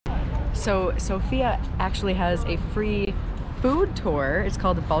So Sofia actually has a free food tour. It's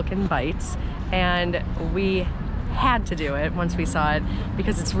called the Balkan Bites, and we had to do it once we saw it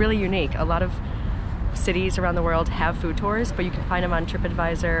because it's really unique. A lot of cities around the world have food tours, but you can find them on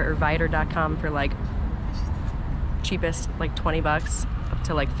TripAdvisor or Viator.com for like cheapest like 20 bucks up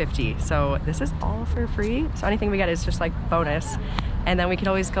to like 50. So this is all for free. So anything we get is just like bonus. And then we can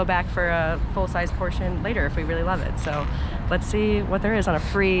always go back for a full-size portion later if we really love it. So let's see what there is on a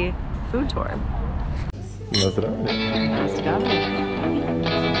free food tour.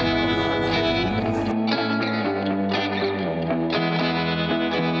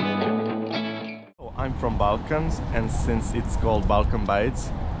 I'm from Balkans, and since it's called Balkan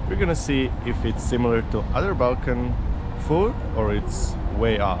Bites, we're gonna see if it's similar to other Balkan food or it's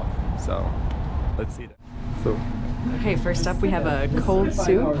way off. So let's see that. So okay, first up we have a cold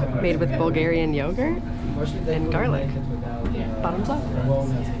soup made with Bulgarian yogurt and garlic. Bottoms up.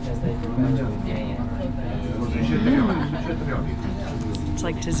 It's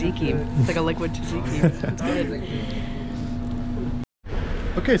like tzatziki. It's like a liquid tzatziki. It's good.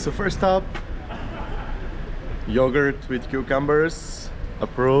 okay, so first up, yogurt with cucumbers,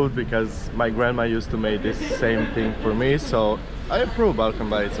 approved because my grandma used to make this same thing for me, so I approve Balkan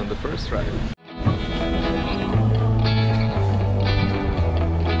Bites on the first try.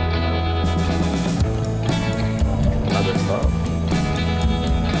 Other stuff.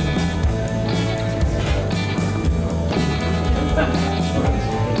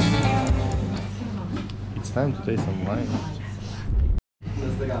 It's time to taste some wine.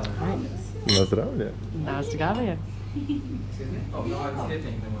 Na zdrowie. Na zdrowie.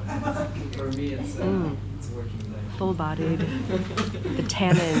 Full-bodied. The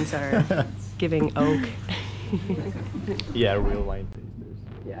tannins are giving oak. Yeah, real wine tasters.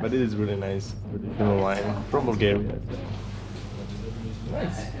 Yeah. But it is really nice traditional wine from Bulgaria.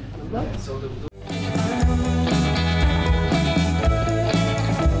 Nice.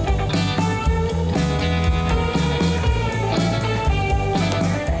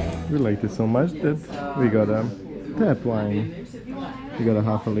 We liked it so much that we got a tap wine. We got a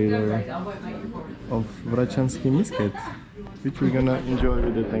half a liter of Vračanski Misket, which we're gonna enjoy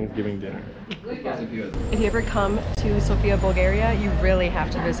with the Thanksgiving dinner. If you ever come to Sofia, Bulgaria, you really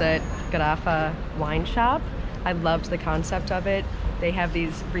have to visit Garafa wine shop. I loved the concept of it. They have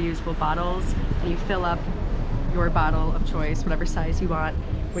these reusable bottles, and you fill up your bottle of choice, whatever size you want,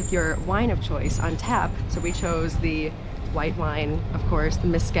 with your wine of choice on tap. So we chose the white wine, of course, the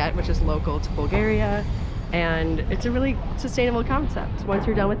Misket, which is local to Bulgaria, and it's a really sustainable concept. Once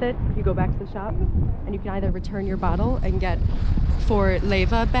you're done with it, you go back to the shop and you can either return your bottle and get 4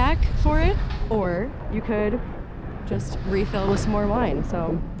 leva back for it, or you could just refill with some more wine.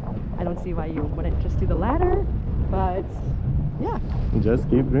 So I don't see why you wouldn't just do the latter, but yeah. Just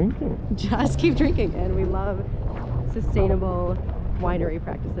keep drinking. Just keep drinking, and we love sustainable winery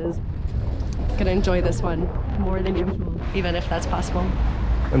practices. Gonna enjoy this one more than usual, even if that's possible.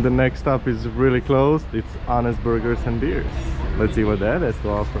 And the next stop is really close. It's Honest Burgers and Beers. Let's see what that has to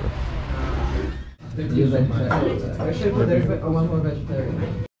offer.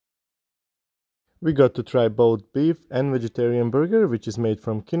 We got to try both beef and vegetarian burger, which is made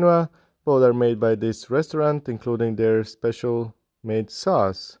from quinoa. Both are made by this restaurant, including their special made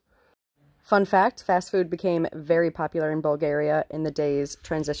sauce. Fun fact, fast food became very popular in Bulgaria in the days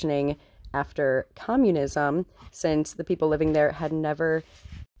transitioning after communism, since the people living there had never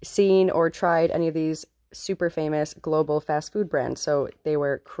seen or tried any of these super famous global fast food brands. So they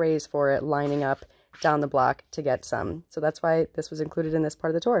were crazed for it, lining up down the block to get some. So that's why this was included in this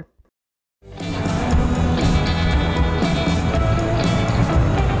part of the tour.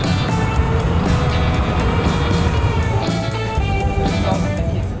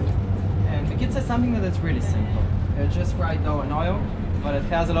 And the pizza is something that's really simple. It's just fried dough and oil, but it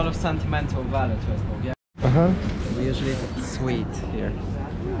has a lot of sentimental value to us. Yeah. We usually eat sweet here.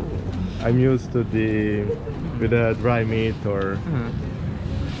 I'm used to with a dry meat, or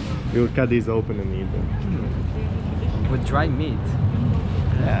you'll cut these open and eat them. With dry meat?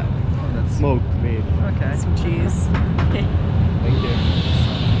 Yeah. Oh, that's smoked meat. Okay. Some cheese. Thank you.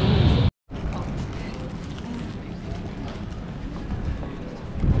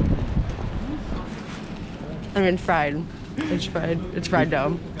 I mean, fried. It's fried. It's fried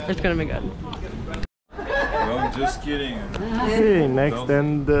dough. It's gonna be good. No, I'm just kidding. Okay, next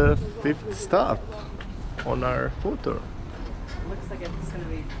and the 5th stop on our food tour. Looks like it's gonna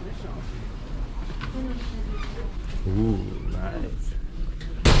be traditional. Ooh, nice.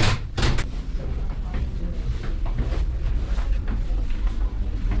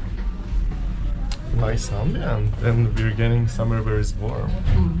 Nice ambient, and we're getting somewhere where it's warm.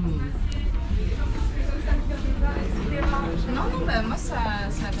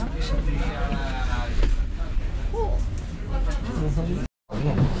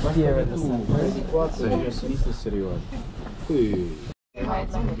 Here at the center.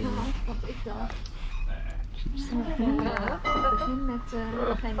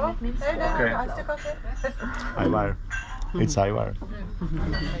 Ivar. It's Ivar.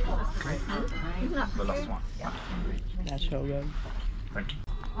 The last one. That's so good. Thank you.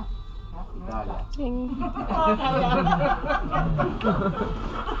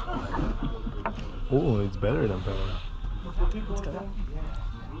 Oh, it's better than pepper.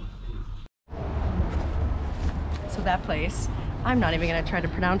 So that place, I'm not even gonna try to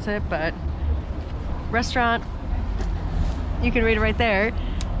pronounce it, but restaurant, you can read it right there.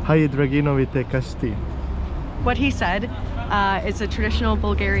 Hai Draginovite Kasti. What he said, it's a traditional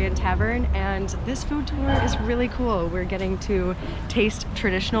Bulgarian tavern, and this food tour is really cool. We're getting to taste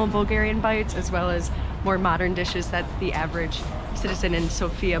traditional Bulgarian bites as well as more modern dishes that the average citizen in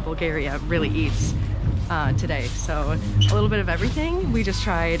Sofia, Bulgaria really eats today. So a little bit of everything. We just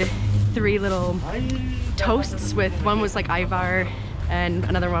tried 3 little toasts with, one was like Ivar and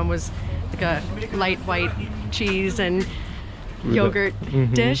another one was like a light white cheese and yogurt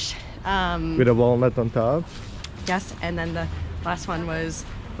dish. With a walnut on top. Yes, and then the last one was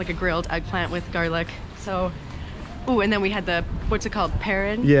like a grilled eggplant with garlic. So, oh, and then we had the, what's it called,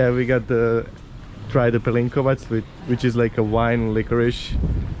 Perrin? Yeah, we got try the pelinkovats, which is like a wine licorice,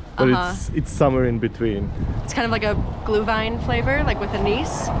 but it's somewhere in between. It's kind of like a glühwein flavor, like with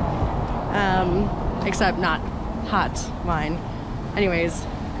anise, except not hot wine. Anyways,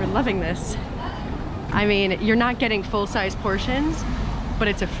 we're loving this. I mean, you're not getting full-size portions, but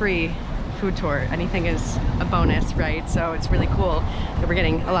it's a free food tour. Anything is a bonus, right? So it's really cool that we're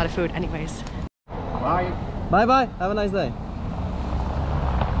getting a lot of food anyways. Bye. Bye bye. Have a nice day.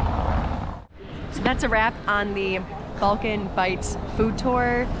 So that's a wrap on the Balkan Bites food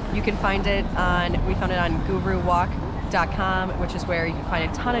tour. You can find it on, we found it on guruwalk.com, which is where you can find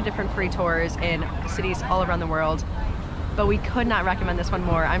a ton of different free tours in cities all around the world. But we could not recommend this one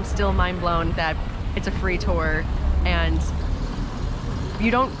more. I'm still mind blown that it's a free tour and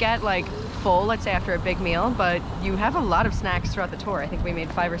you don't get like full, let's say after a big meal, but you have a lot of snacks throughout the tour. I think we made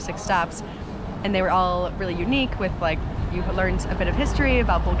 5 or 6 stops and they were all really unique with like, you learned a bit of history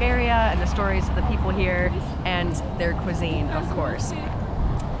about Bulgaria and the stories of the people here and their cuisine, of course.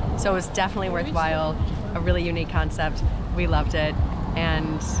 So it was definitely worthwhile, a really unique concept. We loved it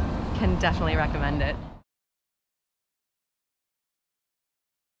and can definitely recommend it.